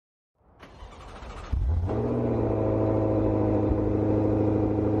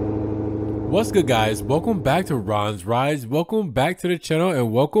What's good, guys? Welcome back to Ron's Rides. Welcome back to the channel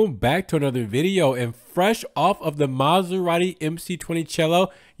and welcome back to another video. And fresh off of the Maserati MC20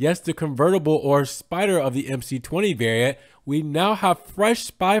 Cello, yes, the convertible or spider of the MC20 variant, we now have fresh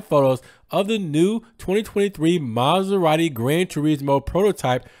spy photos of the new 2023 Maserati Granturismo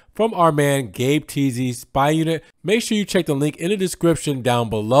prototype from our man Gabe TZ's spy unit. Make sure you check the link in the description down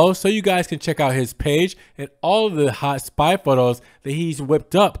below so you guys can check out his page and all of the hot spy photos that he's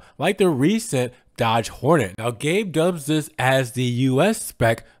whipped up, like the recent Dodge Hornet. Now, Gabe dubs this as the US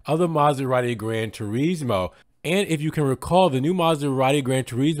spec of the Maserati Granturismo. And if you can recall, the new Maserati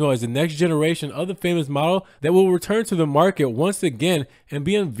Granturismo is the next generation of the famous model that will return to the market once again and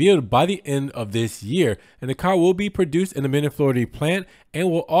be unveiled by the end of this year. And the car will be produced in the Mid-Florida plant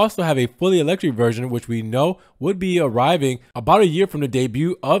and will also have a fully electric version, which we know would be arriving about a year from the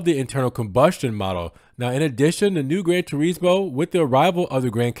debut of the internal combustion model. Now, in addition, the new Granturismo with the arrival of the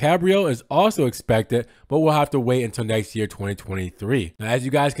Gran Cabrio is also expected, but we'll have to wait until next year, 2023. Now, as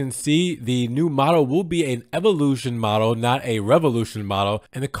you guys can see, the new model will be an evolution model, not a revolution model,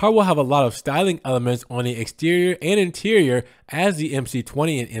 and the car will have a lot of styling elements on the exterior and interior as the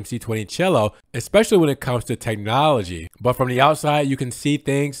MC20 and MC20 Cello, especially when it comes to technology. But from the outside, you can see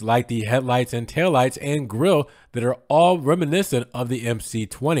things like the headlights and taillights and grille that are all reminiscent of the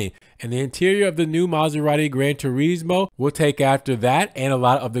MC20. And the interior of the new Maserati Granturismo will take after that and a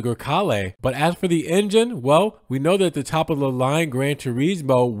lot of the Grecale. But as for the engine, well, we know that the top of the line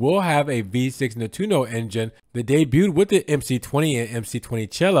Granturismo will have a V6 Nettuno engine that debuted with the MC20 and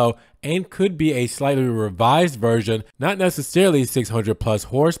MC20 Cello and could be a slightly revised version, not necessarily 600 plus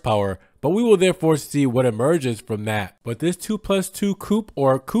horsepower, but we will therefore see what emerges from that. But this 2+2 coupe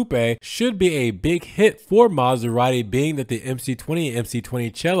or coupe should be a big hit for Maserati, being that the MC20 and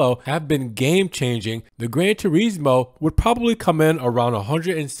MC20 Cello have been game changing. The Granturismo would probably come in around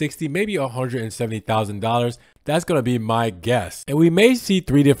 $160,000, maybe $170,000. That's going to be my guess. And we may see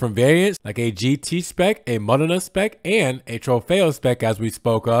three different variants, like a GT spec, a Modena spec, and a Trofeo spec as we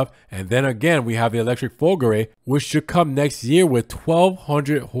spoke of. And then again, we have the electric Folgore, which should come next year with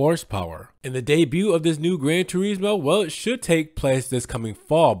 1,200 horsepower. And the debut of this new Granturismo, well, it should take place this coming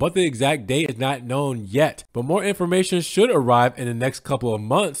fall, but the exact date is not known yet. But more information should arrive in the next couple of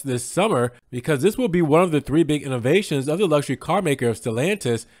months this summer, because this will be one of the three big innovations of the luxury car maker of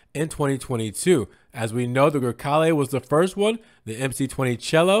Stellantis in 2022. As we know, the Grecale was the first one, the MC20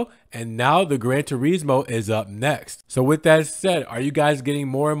 Cello, and now the Granturismo is up next. So with that said, are you guys getting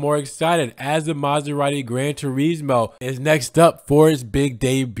more and more excited as the Maserati Granturismo is next up for its big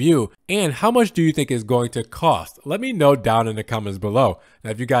debut? And how much do you think it's going to cost? Let me know down in the comments below.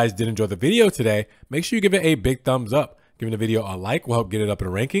 Now, if you guys did enjoy the video today, make sure you give it a big thumbs up. Giving the video a like will help get it up in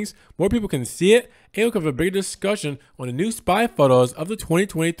the rankings. More people can see it, and we'll have a bigger discussion on the new spy photos of the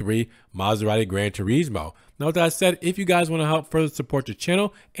 2023 Maserati Granturismo. Now, with that said, if you guys want to help further support the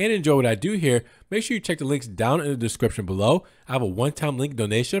channel and enjoy what I do here, make sure you check the links down in the description below. I have a one-time link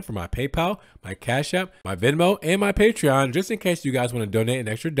donation for my PayPal, my Cash App, my Venmo, and my Patreon, just in case you guys want to donate an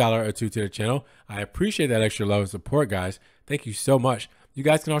extra $1 or $2 to the channel. I appreciate that extra love and support, guys. Thank you so much. You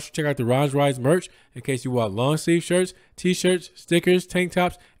guys can also check out the Ron's Rides merch in case you want long sleeve shirts, t-shirts, stickers, tank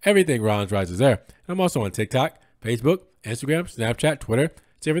tops, everything Ron's Rides is there. And I'm also on TikTok, Facebook, Instagram, Snapchat, Twitter.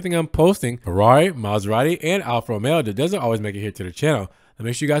 It's everything I'm posting, Ferrari, Maserati, and Alfa Romeo that doesn't always make it here to the channel. Now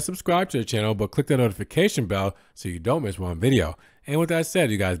make sure you guys subscribe to the channel, but click the notification bell so you don't miss one video. And with that said,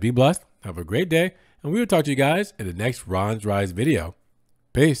 you guys be blessed, have a great day, and we will talk to you guys in the next Ron's Rides video.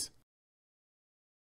 Peace.